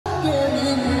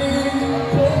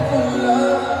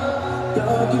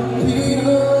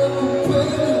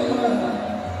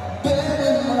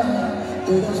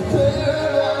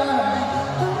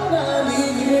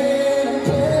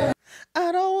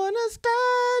I don't wanna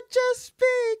start just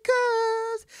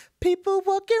because people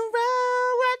walking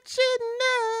around watching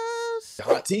us.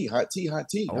 Hot tea, hot tea, hot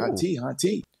tea, hot tea, hot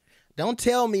tea. Don't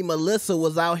tell me Melyssa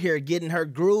was out here getting her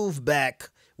groove back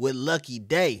with Lucky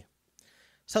Daye.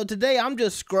 So today I'm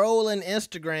just scrolling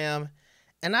Instagram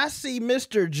and I see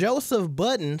Mr. Joe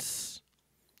Budden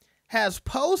has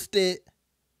posted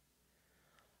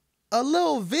a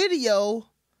little video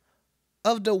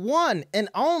of the one and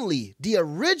only, the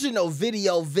original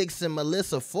video vixen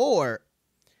Melyssa Ford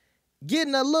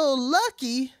getting a little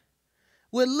lucky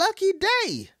with Lucky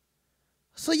Daye.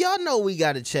 So y'all know we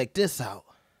gotta check this out.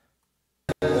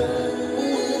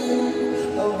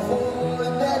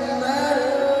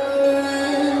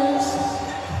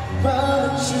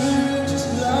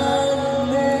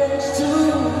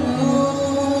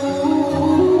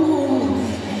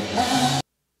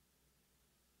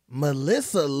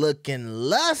 Melyssa looking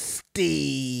lusty.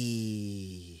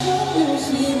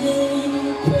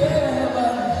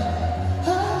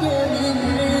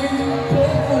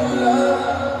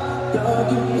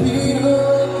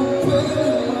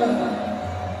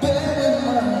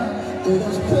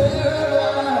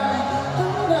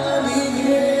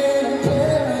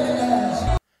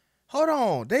 Hold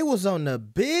on, they was on the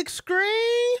big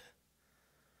screen?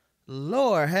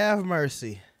 Lord have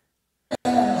mercy.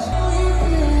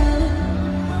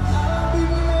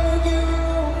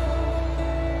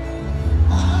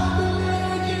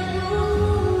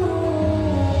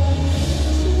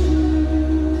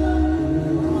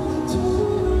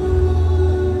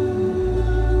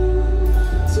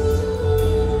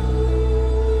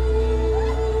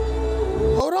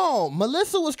 Hold on,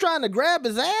 Melyssa was trying to grab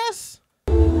his ass?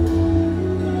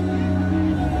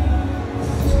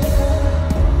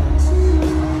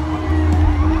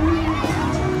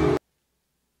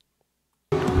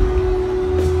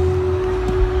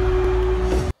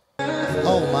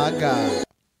 Oh my God.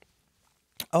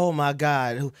 Oh my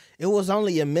God. It was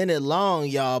only a minute long,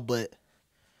 y'all, but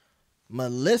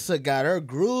Melyssa got her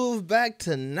groove back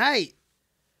tonight.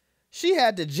 She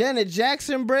had the Janet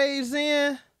Jackson braids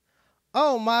in.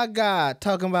 Oh my God.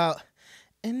 Talking about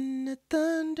in the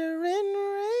thunder and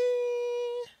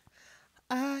rain,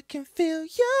 I can feel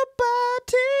your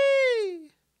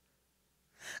body.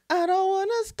 I don't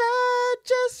wanna start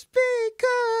just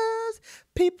because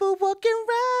people walking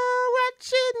around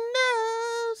watching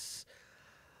us.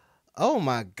 Oh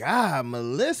my God,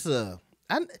 Melyssa.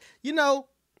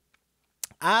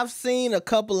 I've seen a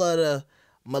couple of the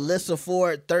Melyssa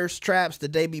Ford thirst traps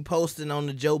that they be posting on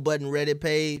the Joe Budden Reddit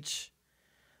page.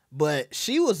 But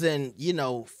she was in,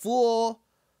 full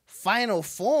final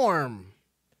form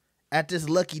at this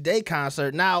Lucky Daye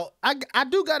concert. Now, I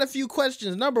do got a few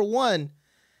questions. Number one,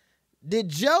 did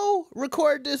Joe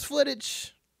record this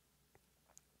footage?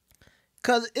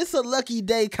 Because it's a Lucky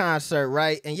Daye concert,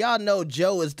 right? And y'all know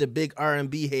Joe is the big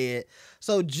R&B head.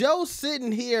 So Joe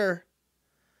sitting here,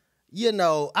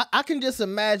 I can just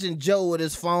imagine Joe with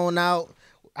his phone out.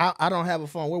 I don't have a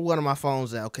phone. Where one of my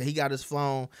phones at? Okay, he got his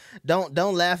phone. Don't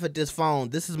laugh at this phone.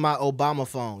 This is my Obama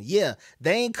phone. Yeah,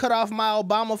 they ain't cut off my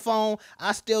Obama phone.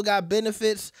 I still got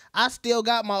benefits. I still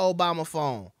got my Obama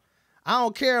phone. I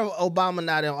don't care if Obama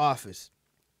not in office.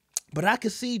 But I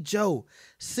could see Joe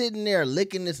sitting there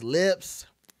licking his lips.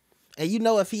 And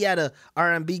if he had a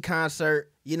R&B concert,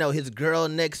 his girl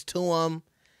next to him,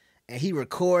 and he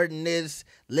recording this,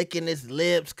 licking his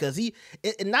lips, because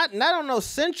not on no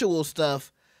sensual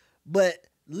stuff, but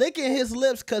licking his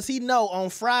lips because he know on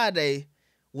Friday,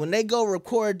 when they go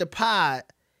record the pod,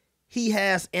 he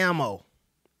has ammo.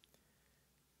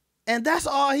 And that's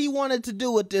all he wanted to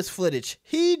do with this footage.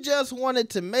 He just wanted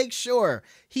to make sure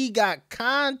he got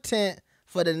content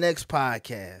for the next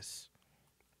podcast.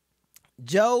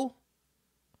 Joe,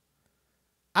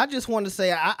 I just want to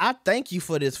say I thank you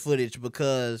for this footage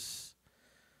because,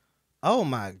 oh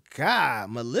my God,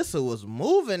 Melyssa was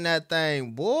moving that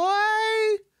thing, boy.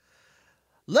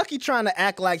 Lucky trying to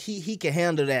act like he can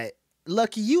handle that.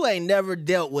 Lucky, you ain't never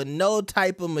dealt with no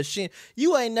type of machine.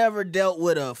 You ain't never dealt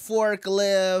with a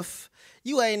forklift.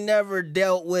 You ain't never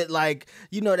dealt with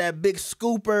that big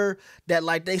scooper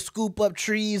that they scoop up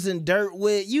trees and dirt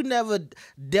with. You never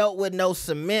dealt with no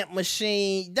cement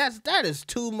machine. That is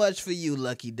too much for you,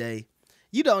 Lucky Daye.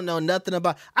 You don't know nothing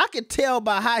about. I could tell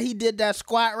by how he did that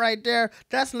squat right there.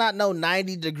 That's not no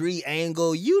 90-degree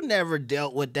angle. You never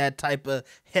dealt with that type of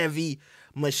heavy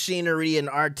machinery and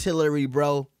artillery,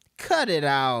 bro. Cut it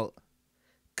out.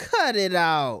 Cut it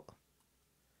out.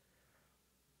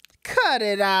 Cut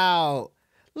it out.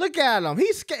 Look at him.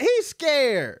 He's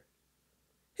scared.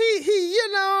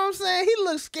 You know what I'm saying? He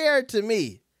looks scared to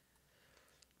me.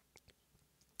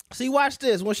 See, watch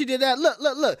this. When she did that,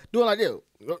 look, doing like this.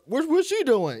 What's she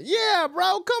doing? Yeah,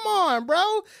 bro, come on,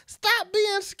 bro. Stop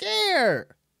being scared.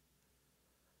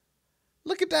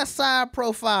 Look at that side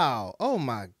profile. Oh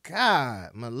my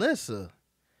God, Melyssa.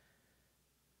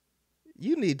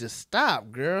 You need to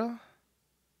stop, girl.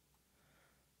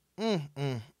 When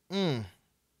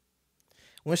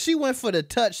she went for the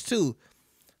touch too.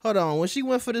 Hold on. When she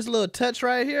went for this little touch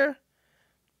right here.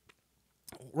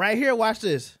 Right here, watch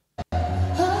this.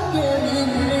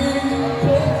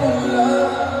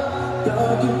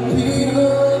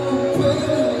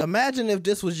 Imagine if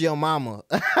this was your mama.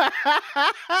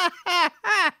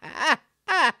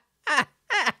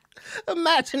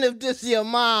 Imagine if this is your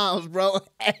mom's, bro.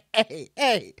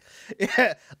 Hey.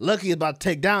 Yeah, Lucky is about to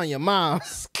take down your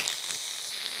mom's.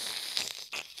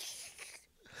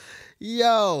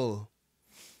 Yo.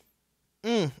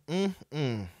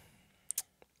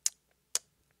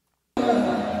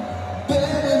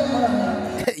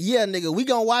 Yeah, nigga, we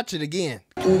gonna watch it again.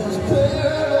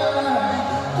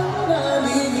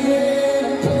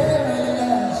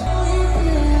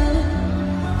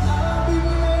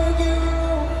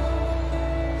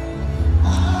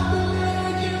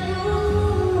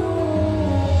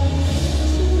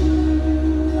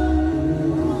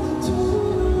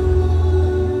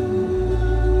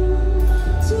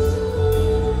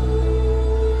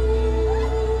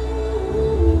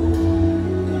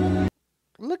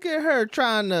 Look at her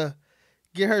trying to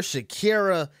get her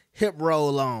Shakira hip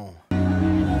roll on.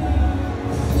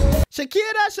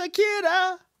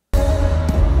 Shakira.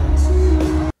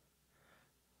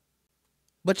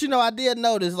 But you know, I did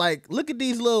notice, like, look at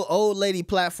these little old lady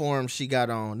platforms she got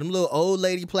on. Them little old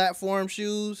lady platform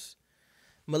shoes.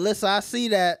 Melyssa, I see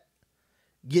that.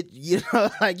 You know,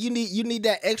 like you need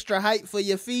that extra height for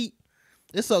your feet.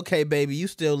 It's okay, baby. You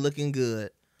still looking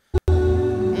good.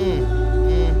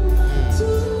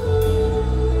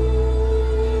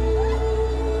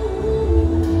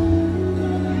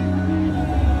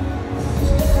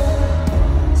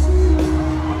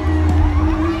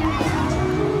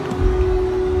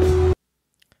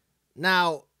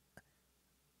 Now,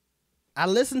 I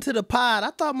listened to the pod. I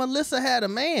thought Melyssa had a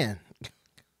man.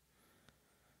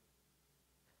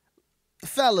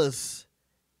 Fellas,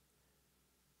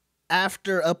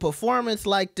 after a performance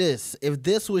like this, if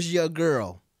this was your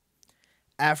girl,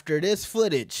 after this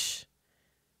footage,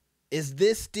 is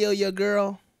this still your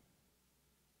girl?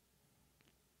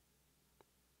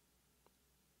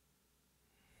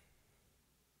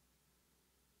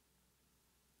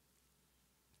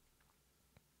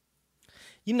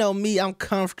 You know me, I'm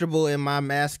comfortable in my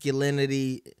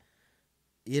masculinity.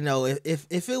 You know, if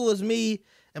it was me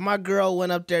and my girl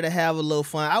went up there to have a little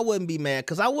fun, I wouldn't be mad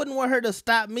because I wouldn't want her to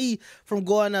stop me from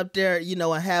going up there, you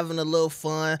know, and having a little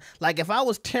fun. Like if I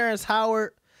was Terrence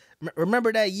Howard,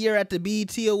 remember that year at the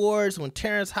BET Awards when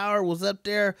Terrence Howard was up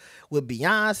there with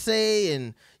Beyonce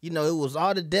and, you know, it was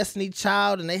all the Destiny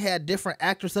Child and they had different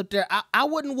actors up there. I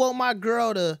wouldn't want my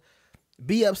girl to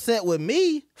be upset with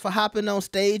me for hopping on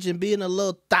stage and being a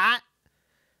little thought.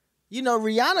 You know,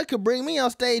 Rihanna could bring me on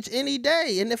stage any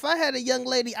day. And if I had a young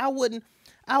lady, I wouldn't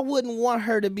want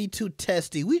her to be too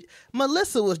testy.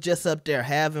 Melyssa was just up there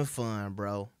having fun,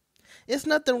 bro. It's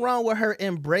nothing wrong with her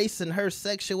embracing her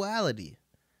sexuality.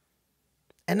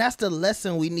 And that's the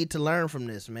lesson we need to learn from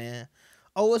this, man.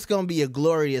 Oh, it's going to be a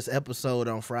glorious episode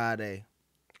on Friday.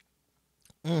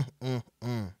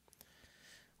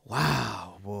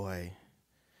 Wow, boy.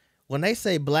 When they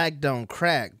say black don't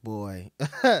crack, boy.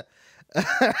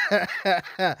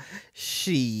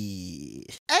 She.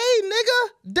 Hey, nigga,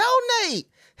 donate.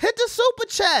 Hit the super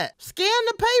chat. Scan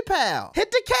the PayPal. Hit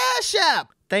the Cash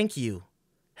App. Thank you.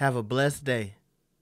 Have a blessed day.